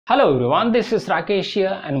Hello everyone, this is Rakesh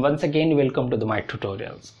here and once again welcome to my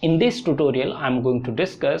tutorials. In this tutorial I am going to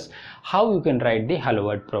discuss how you can write the Hello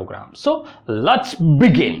World program. So let's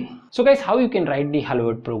begin. So guys, how you can write the Hello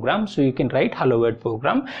World program? So you can write Hello World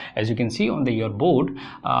program as you can see on your board.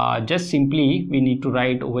 Just simply we need to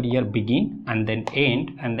write over here begin and then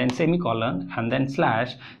end and then semicolon and then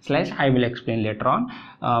slash. I will explain later on,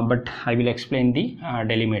 but I will explain the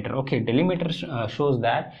delimiter. Okay, delimiter shows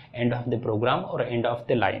that end of the program or end of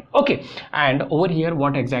the line. Okay, and over here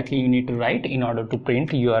what exactly you need to write in order to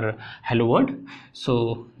print your Hello World?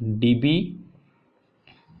 So db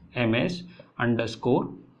ms underscore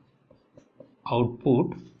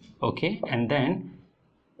output, okay, and then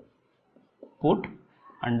put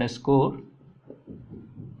underscore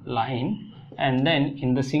line, and then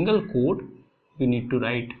in the single quote you need to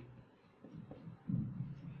write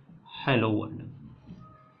Hello World.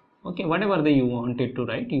 Okay, whatever you wanted to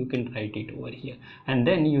write, you can write it over here, and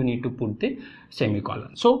then you need to put the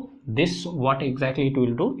semicolon. So this what exactly it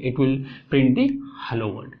will do? It will print the Hello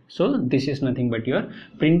World. So this is nothing but your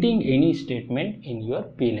printing any statement in your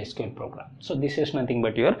PLSQL program. So this is nothing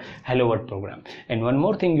but your Hello World program. And one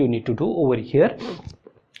more thing you need to do over here,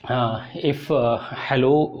 if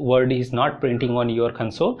Hello World is not printing on your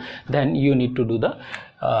console, then you need to do the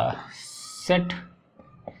set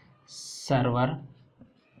server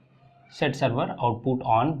output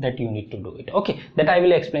on, that you need to do it. Okay, that I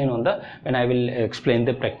will explain on the when I will explain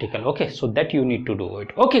the practical. Okay, so that you need to do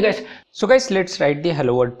it. Okay guys, so guys, let's write the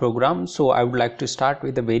Hello World program. So I would like to start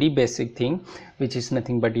with a very basic thing, which is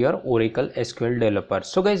nothing but your Oracle SQL developer.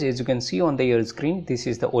 So guys, as you can see on your screen, this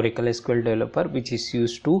is the Oracle SQL developer, which is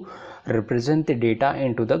used to represent the data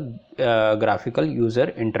into the graphical user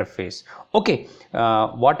interface. Okay,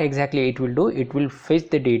 what exactly it will do? It will fetch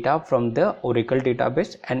the data from the Oracle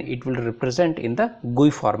database and it will represent in the GUI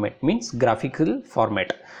format, means graphical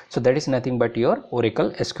format. So that is nothing but your Oracle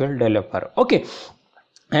SQL developer. Okay,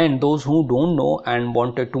 and those who don't know and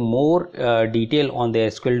wanted to more detail on the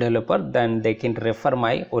SQL developer, then they can refer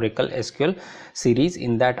my Oracle SQL series.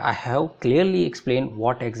 In that I have clearly explained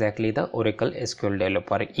what exactly the Oracle SQL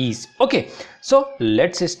developer is. Okay, so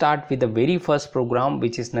let's start with the very first program,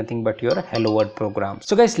 which is nothing but your Hello World program.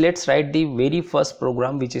 So guys, let's write the very first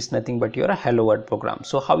program, which is nothing but your Hello World program.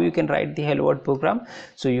 So how you can write the Hello World program?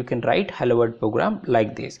 So you can write Hello World program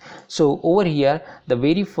like this. So over here the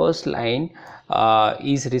very first line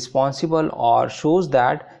is responsible or shows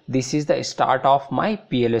that this is the start of my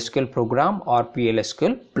PLSQL program or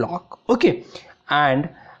PLSQL block. Okay, and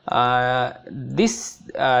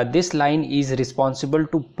this line is responsible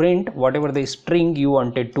to print whatever the string you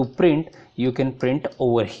wanted to print, you can print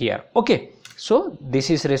over here. Okay, so this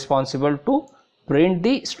is responsible to print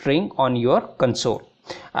the string on your console,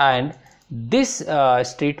 and this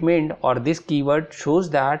statement or this keyword shows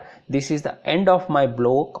that this is the end of my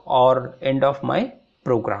block or end of my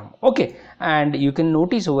program. Okay, and you can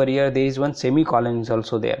notice over here there is one semicolon is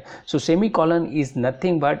also there. So semicolon is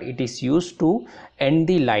nothing but it is used to end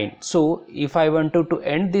the line. So if I wanted to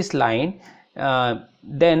end this line,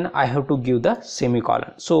 then I have to give the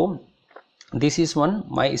semicolon. So this is one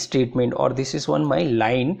my statement, or this is one my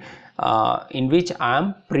line in which I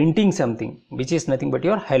am printing something, which is nothing but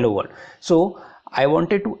your Hello World. So I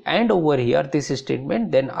wanted to end over here this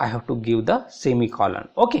statement, then I have to give the semicolon.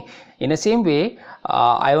 Okay, in the same way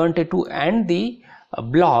I wanted to end the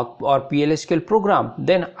block or PLSQL program,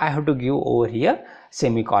 then I have to give over here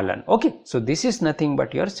semicolon. Okay, so this is nothing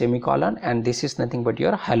but your semicolon and this is nothing but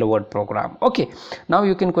your Hello World program. Okay, now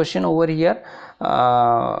you can question over here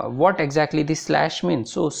what exactly this slash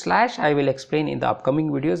means. So slash I will explain in the upcoming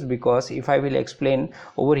videos, because if I will explain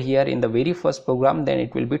over here in the very first program, then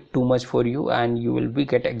it will be too much for you and you will be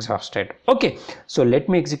get exhausted. Okay, so let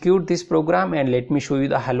me execute this program and let me show you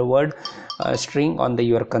the Hello World string on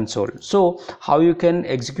your console. So how you can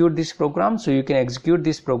execute this program? So you can execute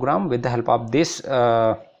this program with the help of this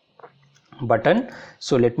button.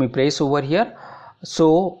 So let me press over here.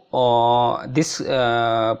 So this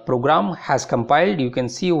program has compiled. You can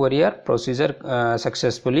see over here procedure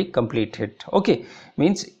successfully completed. Okay,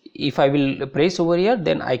 means if I will press over here,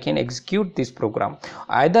 then I can execute this program.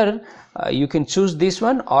 Either you can choose this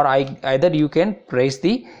one, or either you can press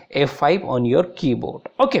the F5 on your keyboard.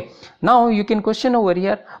 Okay, now you can question over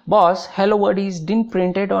here, boss, Hello World is didn't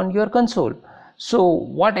printed on your console. So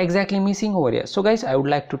what exactly missing over here? So guys, I would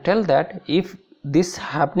like to tell that if this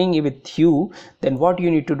happening with you, then what you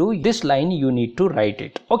need to do, this line you need to write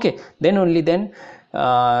it. Okay, then only then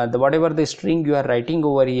whatever the string you are writing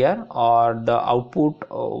over here, or the output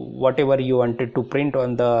whatever you wanted to print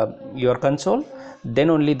on your console, then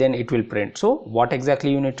only then it will print. So what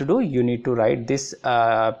exactly you need to do, you need to write this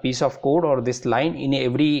piece of code or this line in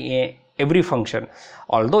every function,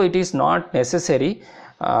 although it is not necessary.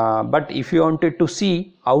 But if you wanted to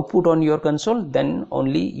see output on your console, then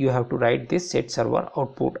only you have to write this set server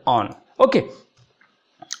output on. Okay,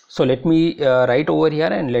 so let me write over here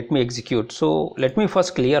and let me execute. So let me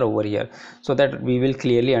first clear over here so that we will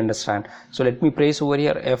clearly understand. So let me press over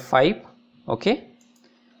here F5. Okay,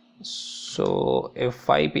 so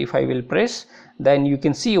F5, if I will press, then you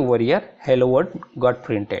can see over here hello world got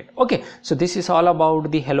printed. Okay, so this is all about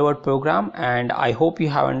the hello world program, and I hope you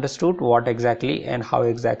have understood what exactly and how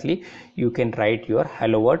exactly you can write your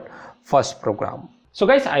hello world first program. So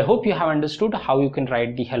guys, I hope you have understood how you can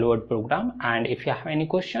write the hello world program, and if you have any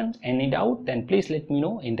questions, any doubt, then please let me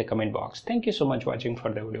know in the comment box. Thank you so much for watching for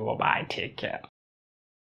the video. Bye, take care.